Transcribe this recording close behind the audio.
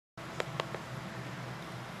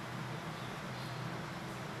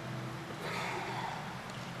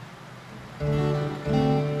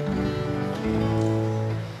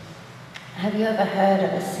Have you ever heard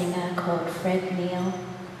of a singer called Fred Neil?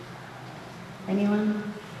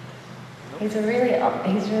 Anyone? He's a really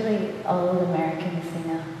old American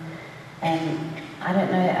singer, and I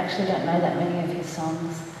actually don't know that many of his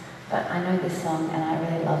songs, but I know this song and I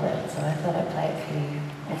really love it, so I thought I'd play it for you.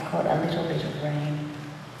 It's called A Little Bit of Rain.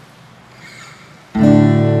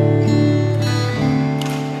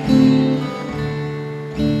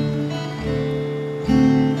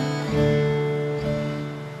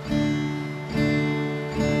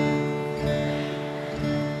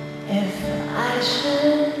 If I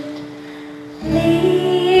should leave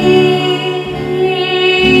you,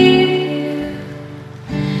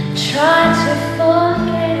 try to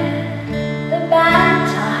forget the bad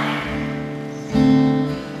times,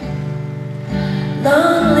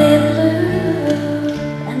 lonely, blue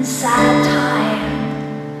and sad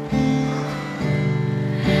times,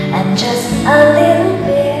 and just a little